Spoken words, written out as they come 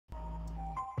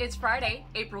It's Friday,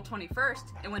 April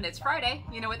 21st, and when it's Friday,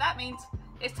 you know what that means?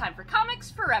 It's time for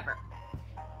Comics Forever.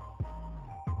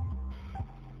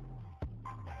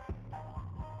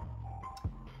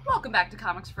 Welcome back to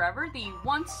Comics Forever, the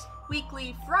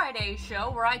once-weekly Friday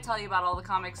show where I tell you about all the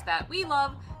comics that we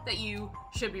love that you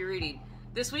should be reading.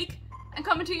 This week, I'm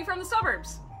coming to you from the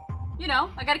suburbs. You know,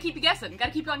 I gotta keep you guessing,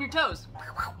 gotta keep you on your toes.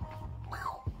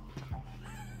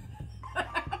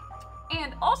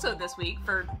 And also this week,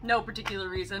 for no particular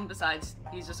reason besides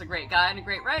he's just a great guy and a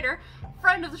great writer,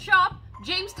 friend of the shop,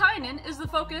 James Tynion is the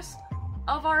focus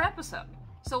of our episode.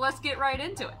 So let's get right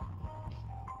into it.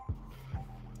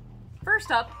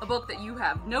 First up, a book that you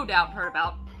have no doubt heard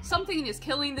about, Something is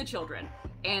Killing the Children.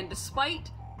 And despite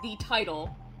the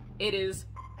title, it is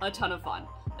a ton of fun.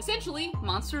 Essentially,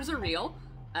 monsters are real,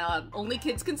 only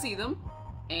kids can see them,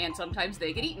 and sometimes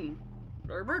they get eaten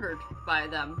or murdered by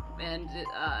them.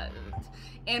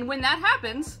 And when that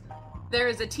happens, there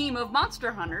is a team of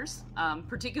monster hunters,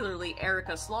 particularly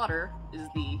Erica Slaughter is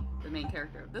the main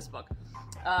character of this book,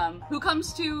 who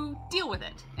comes to deal with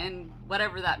it, and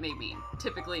whatever that may mean.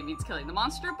 Typically it means killing the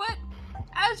monster, but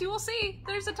as you will see,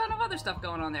 there's a ton of other stuff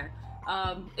going on there.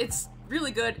 It's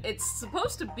really good. It's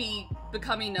supposed to be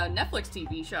becoming a Netflix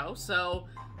TV show, so,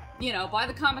 you know, buy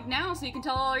the comic now so you can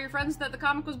tell all your friends that the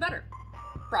comic was better.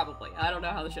 Probably. I don't know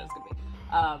how the show's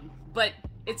gonna be. But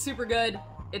it's super good.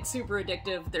 It's super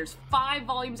addictive. There's 5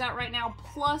 volumes out right now,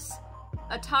 plus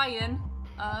a tie-in,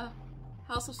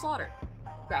 House of Slaughter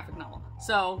graphic novel.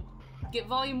 So, get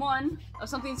volume 1 of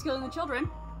Something's Killing the Children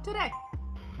today.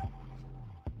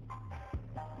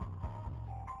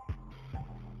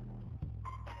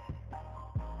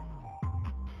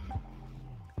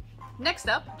 Next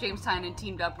up, James Tynion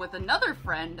teamed up with another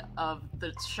friend of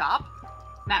the shop,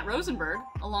 Matt Rosenberg,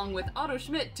 along with Otto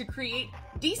Schmidt, to create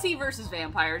DC vs.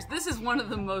 Vampires. This is one of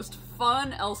the most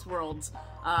fun elseworlds.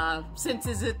 Since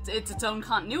it's its own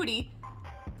continuity,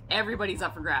 everybody's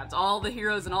up for grabs. All the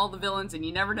heroes and all the villains, and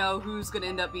you never know who's going to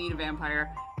end up being a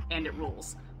vampire, and it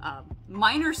rules.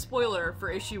 Minor spoiler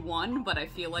for issue 1, but I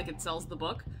feel like it sells the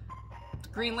book.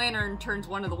 Green Lantern turns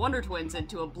one of the Wonder Twins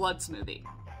into a blood smoothie.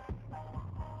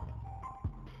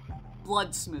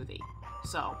 Blood smoothie.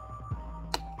 So,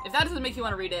 if that doesn't make you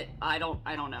want to read it, I don't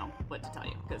know what to tell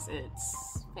you, because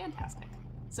it's fantastic.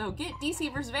 So get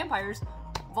DC vs. Vampires.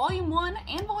 Volume 1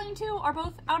 and Volume 2 are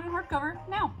both out in hardcover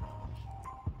now.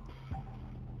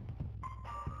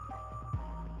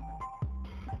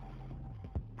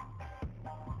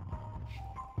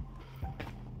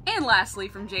 And lastly,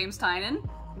 from James Tynion,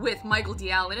 with Michael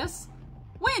Dialinis,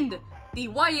 Wind, the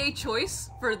YA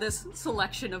choice for this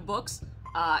selection of books.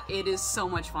 It is so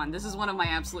much fun. This is one of my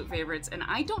absolute favorites, and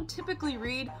I don't typically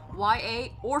read YA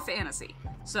or fantasy,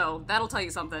 so that'll tell you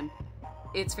something.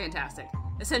 It's fantastic.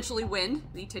 Essentially, Wind,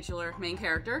 the titular main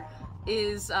character,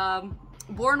 is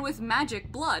born with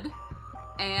magic blood,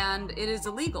 and it is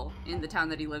illegal in the town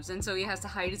that he lives in, so he has to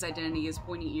hide his identity, his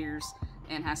pointy ears,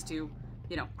 and has to,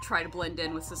 you know, try to blend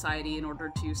in with society in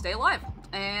order to stay alive.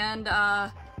 And,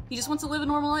 he just wants to live a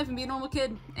normal life and be a normal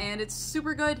kid, and it's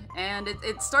super good, and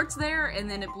it starts there, and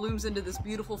then it blooms into this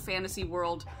beautiful fantasy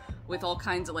world with all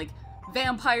kinds of, like,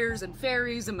 vampires and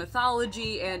fairies and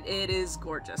mythology, and it is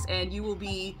gorgeous, and you will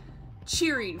be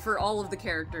cheering for all of the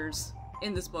characters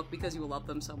in this book because you will love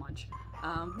them so much.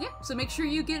 Yeah, so make sure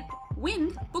you get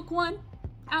Wind, Book 1,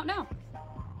 out now.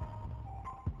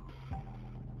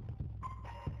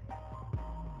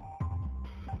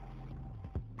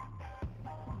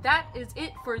 That is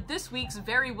it for this week's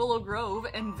very Willow Grove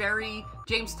and very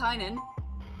James Tynion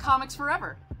Comics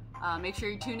Forever. Make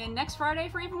sure you tune in next Friday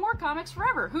for even more Comics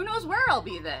Forever. Who knows where I'll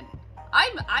be then?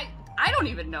 I don't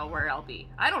even know where I'll be.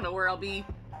 I don't know where I'll be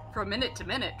from minute to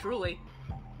minute, truly.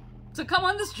 So come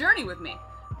on this journey with me.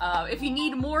 If you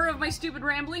need more of my stupid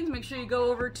ramblings, make sure you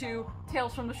go over to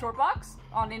Tales from the Short Box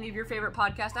on any of your favorite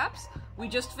podcast apps. We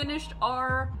just finished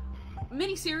our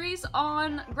mini-series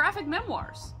on graphic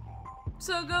memoirs.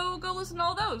 So go listen to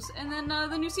all those, and then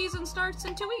the new season starts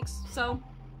in 2 weeks. So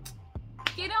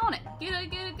get on it,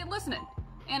 get listening,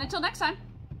 and until next time,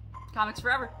 Comics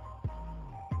Forever.